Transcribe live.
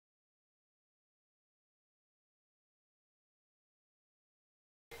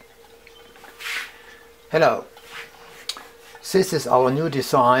Hello, this is our new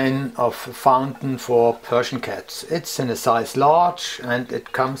design of a fountain for Persian cats. It's in a size large and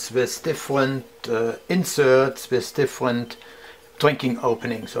it comes with different inserts with different drinking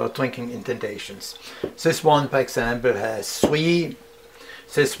openings or drinking indentations. This one, for example, has 3,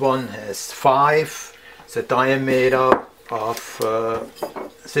 this one has 5. The diameter of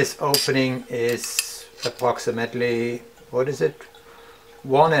this opening is approximately, what is it?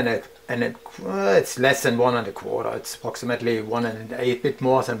 It's less than 1 1/4. It's approximately 1 1/8, bit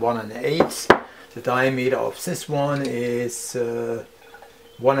more than 1 1/8. The diameter of this one is 1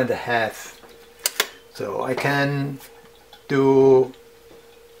 1/2. So I can do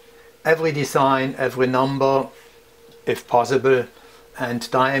every design, every number, if possible,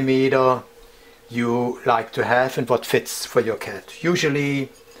 and diameter you like to have and what fits for your cat. Usually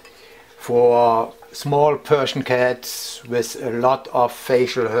for small Persian cats with a lot of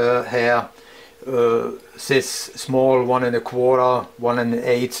facial hair, this small 1 1/4, 1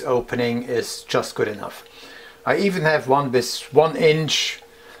 1/8 opening is just good enough. I even have one with 1 inch,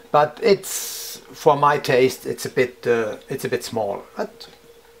 but it's, for my taste, it's a bit small. But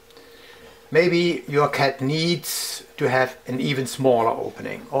maybe your cat needs to have an even smaller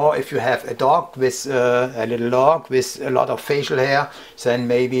opening, or if you have a dog with a little dog with a lot of facial hair, then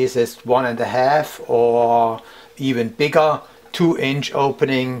maybe this 1 1/2 or even bigger 2-inch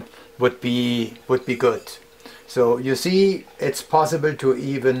opening would be good. So you see, it's possible to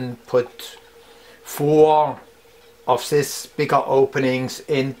even put 4 of these bigger openings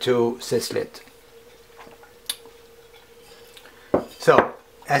into this lid. So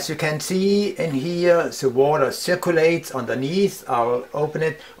as you can see in here, the water circulates underneath. I'll open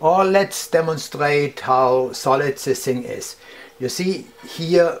it, or let's demonstrate how solid this thing is. You see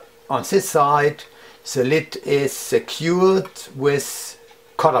here on this side, the lid is secured with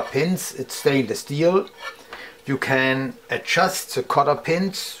cotter pins. It's stainless steel. You can adjust the cotter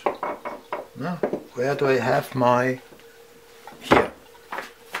pins. Where do I have my... Here.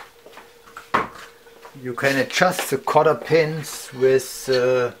 You can adjust the cotter pins with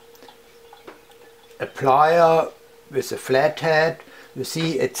a plier with a flathead. You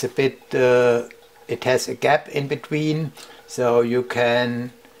see, it's a bit, it has a gap in between, so you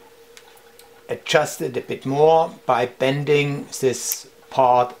can adjust it a bit more by bending this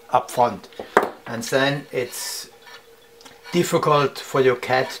part up front, and then it's difficult for your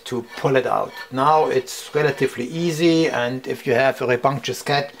cat to pull it out. Now it's relatively easy, and if you have a rambunctious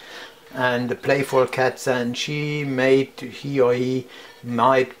cat and a playful cat, then he or he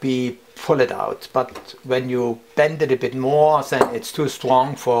might be pull it out. But when you bend it a bit more, then it's too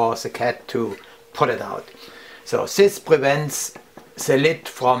strong for the cat to pull it out. So this prevents the lid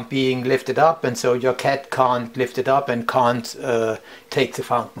from being lifted up, and so your cat can't lift it up and can't take the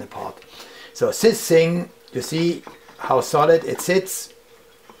fountain apart. So this thing, you see how solid it sits.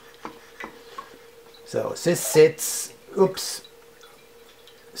 So this sits, oops,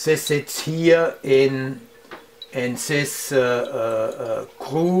 this sits here in this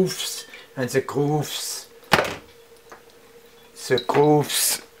grooves, and the grooves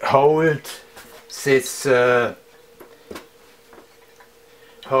hold this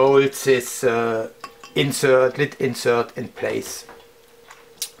lid insert in place.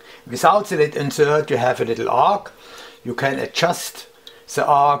 Without the lid insert, you have a little arc. You can adjust the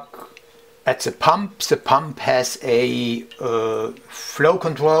arc at the pump. The pump has a flow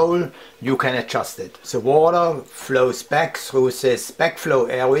control. You can adjust it. The water flows back through this backflow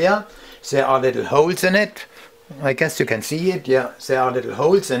area. There are little holes in it. I guess you can see it. Yeah, there are little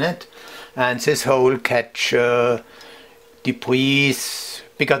holes in it, and this hole catch debris,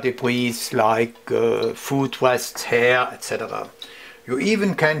 bigger debris like food waste, hair, etc. You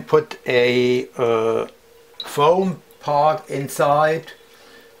even can put a foam part inside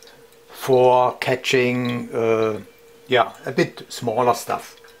for catching a bit smaller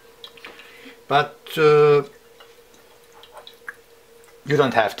stuff. But you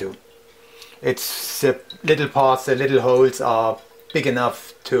don't have to. It's the little parts, the little holes are big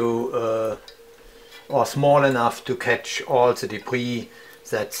enough to or small enough to catch all the debris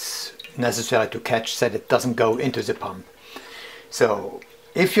that's necessary to catch, that it doesn't go into the pump. So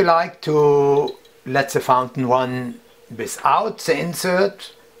if you like to let the fountain run without the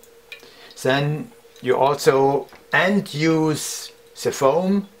insert, then you also use the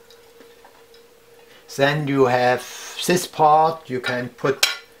foam. Then you have this part you can put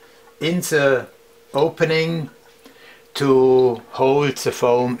in the opening to hold the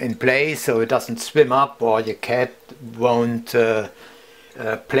foam in place so it doesn't swim up, or your cat won't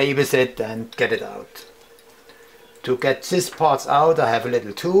play with it and get it out. To get these parts out, I have a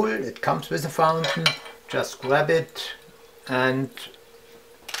little tool. It comes with a fountain. just grab it and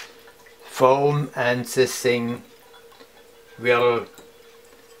foam, and this thing will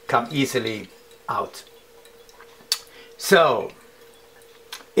come easily out. So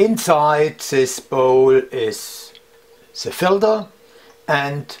inside this bowl is the filter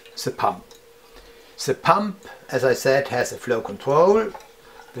and the pump. The pump, as I said, has a flow control.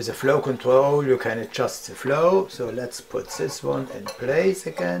 With a flow control you can adjust the flow. So let's put this one in place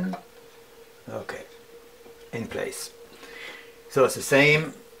again. Okay, in place. So it's the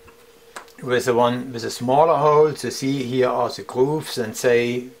same with the one with the smaller holes. You see here are the grooves and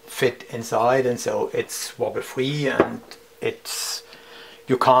they fit inside, and so it's wobble free and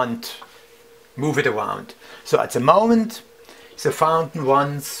you can't move it around. So at the moment the fountain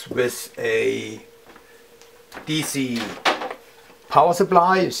runs with a DC power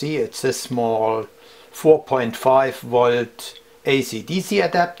supply. You see it's a small 4.5 volt AC DC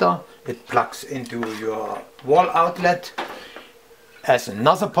adapter. It plugs into your wall outlet. As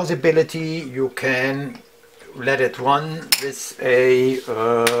another possibility, you can let it run with a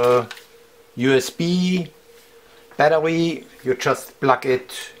USB battery. You just plug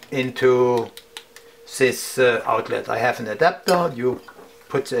it into this outlet. I have an adapter. You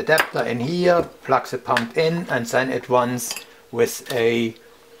put the adapter in here, plug the pump in, and then it runs with a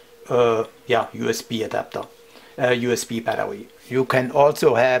USB adapter, USB battery. You can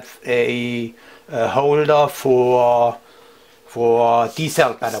also have a holder for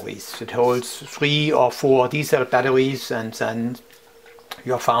D-cell batteries. It holds 3 or 4 D-cell batteries, and then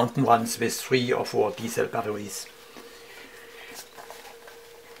your fountain runs with 3 or 4 D-cell batteries.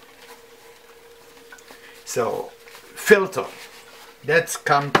 So, filter. Let's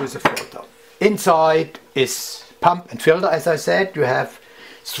come to the filter. Inside is pump and filter. As I said, you have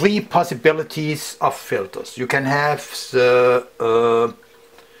 3 possibilities of filters. You can have the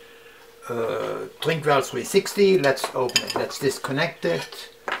Drinkwell 360. Let's open it. Let's disconnect it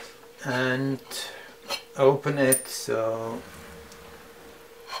and open it. So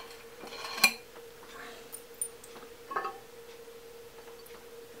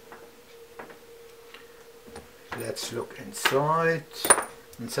let's look inside,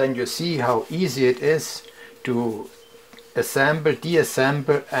 and then you see how easy it is to assemble,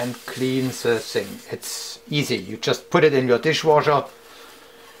 deassemble and clean the thing. It's easy. You just put it in your dishwasher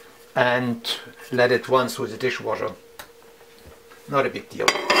and let it run through the dishwasher. Not a big deal.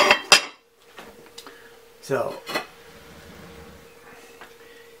 So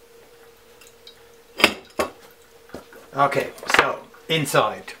okay, so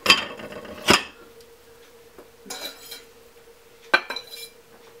inside.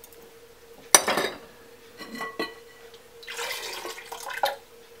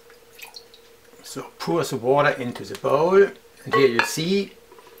 So pour the water into the bowl, and here you see,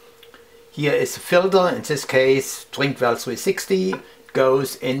 here is the filter. In this case Drinkwell 360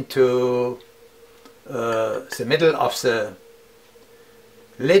 goes into the middle of the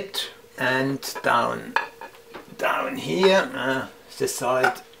lid, and down here, this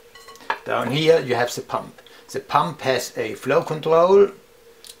side, down here you have the pump. The pump has a flow control,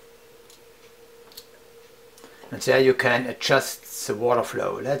 and there you can adjust the water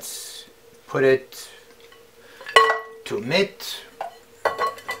flow. Let's put it to mid.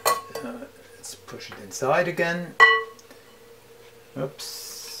 Let's push it inside again.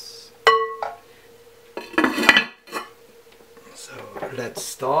 Oops. So let's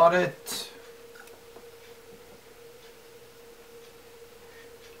start it.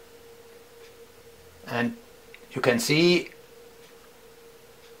 And you can see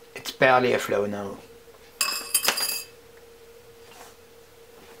it's barely a flow now.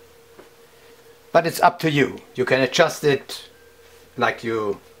 But it's up to you. You can adjust it like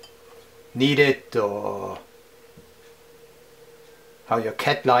you need it, or how your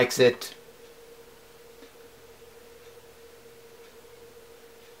cat likes it.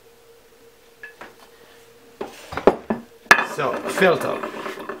 So, filter.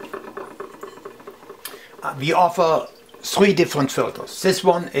 We offer 3 different filters. This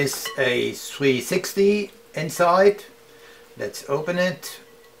one is a 360 inside. Let's open it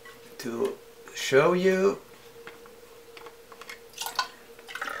to show you.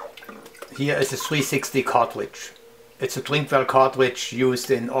 Here is a 360 cartridge. It's a Drinkwell cartridge used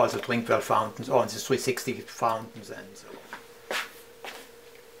in all the Drinkwell fountains, or in the 360 fountains and so on.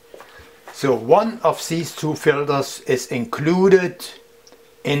 So one of these 2 filters is included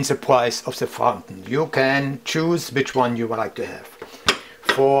in the price of the fountain. You can choose which one you would like to have.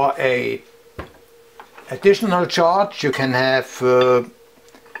 For a additional charge you can have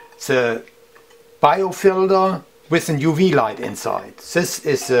the biofilter with an UV light inside. This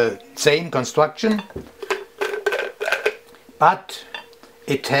is the same construction. but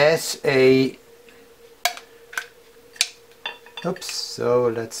it has a, oops, so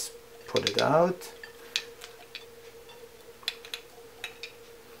let's put it out.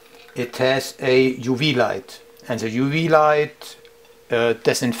 It has a UV light, and the UV light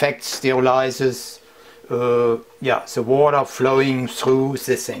disinfects, sterilizes the water flowing through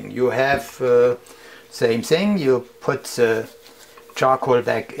this thing. You have same thing, you put the charcoal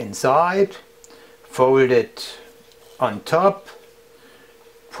back inside, fold it on top,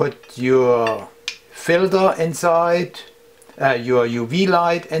 put your filter inside, your UV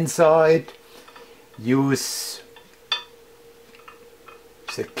light inside, use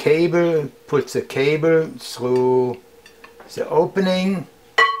the cable, put the cable through the opening,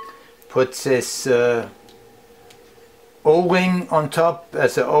 put this O-ring on top,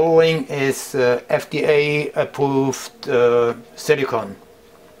 as the O-ring is FDA approved silicone.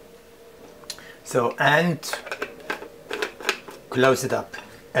 So, and close it up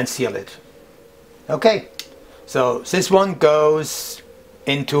and seal it. Okay, so this one goes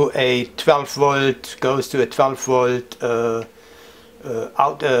into a 12 volt, goes to a 12 volt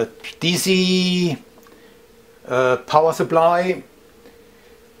DC power supply.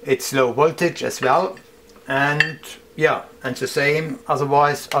 It's low voltage as well, and yeah, and the same,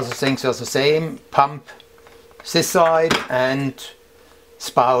 otherwise other things are the same. Pump this side and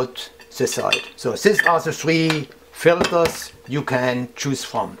spout this side. So these are the three filters you can choose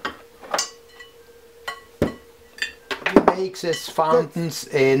from. We make these fountains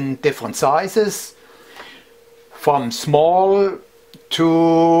in different sizes, from small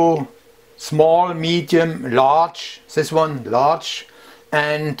to small, medium, large. This one large,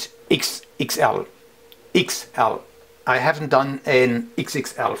 and XXL. XL. I haven't done an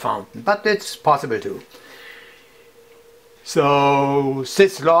XXL fountain, but it's possible too. So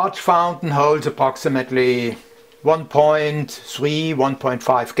this large fountain holds approximately 1.3,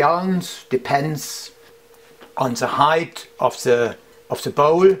 1.5 gallons, depends on the height of the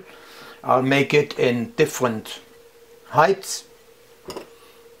bowl. I'll make it in different heights,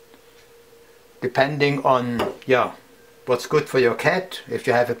 depending on what's good for your cat. If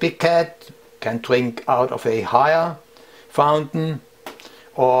you have a big cat, can drink out of a higher fountain,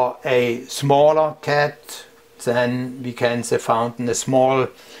 or a smaller cat, then we can the fountain, a small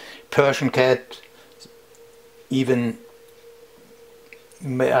Persian cat, even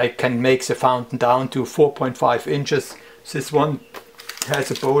I can make the fountain down to 4.5 inches. This one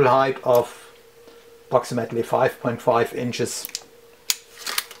has a bowl height of approximately 5.5 inches.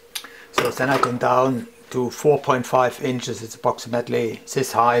 So then I come down to 4.5 inches. It's approximately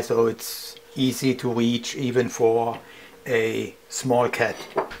this high, so it's easy to reach even for a small cat.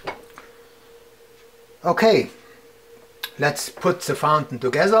 Okay, let's put the fountain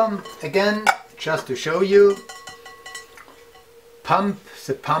together again, just to show you. Pump.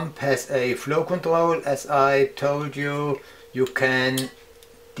 The pump has a flow control, as I told you. You can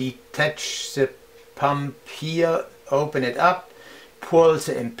detach the pump here, open it up, pull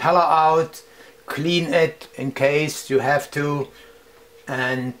the impeller out, clean it in case you have to,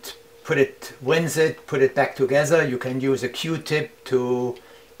 and rinse it, put it back together. You can use a Q-tip to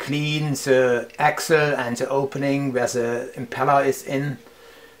clean the axle and the opening where the impeller is in.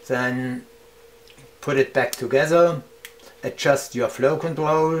 Then put it back together, adjust your flow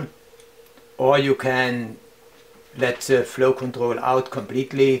control, or you can let the flow control out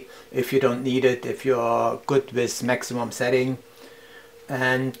completely if you don't need it, if you are good with maximum setting.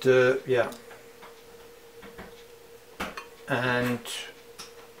 And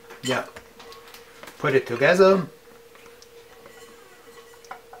put it together.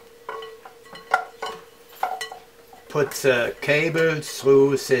 Put the cable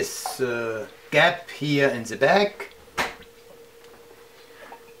through this gap here in the back.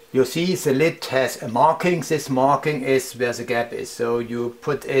 You see the lid has a marking. This marking is where the gap is, so you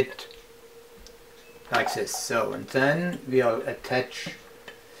put it like this. So, and then we'll attach.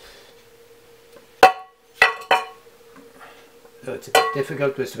 So it's a bit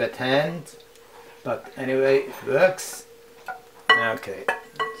difficult with wet hand, but anyway, it works. Okay,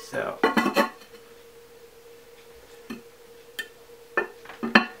 so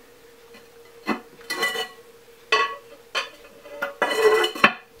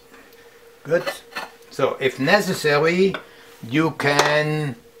good. So if necessary, you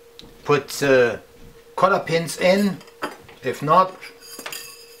can put the collar pins in. If not,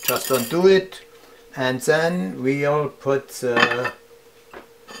 just don't do it. And then we'll put the...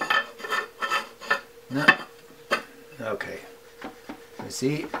 No. Okay. You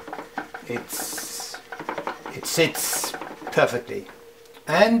see, it sits perfectly.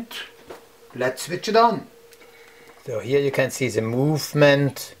 And let's switch it on. So here you can see the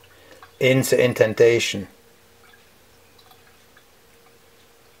movement in the indentation.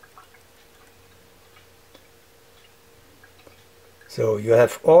 So you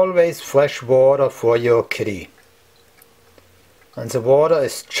have always fresh water for your kitty. And the water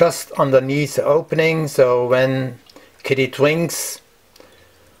is just underneath the opening, so when kitty drinks,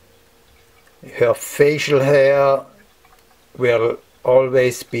 her facial hair will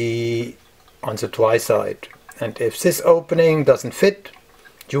always be on the dry side. And if this opening doesn't fit,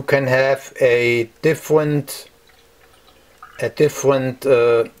 you can have a different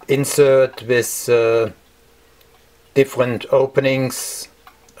insert with different opening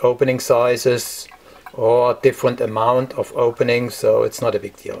sizes or different amount of openings, so it's not a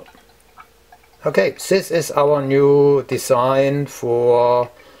big deal. Okay, this is our new design for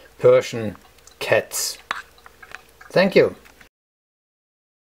Persian cats. Thank you.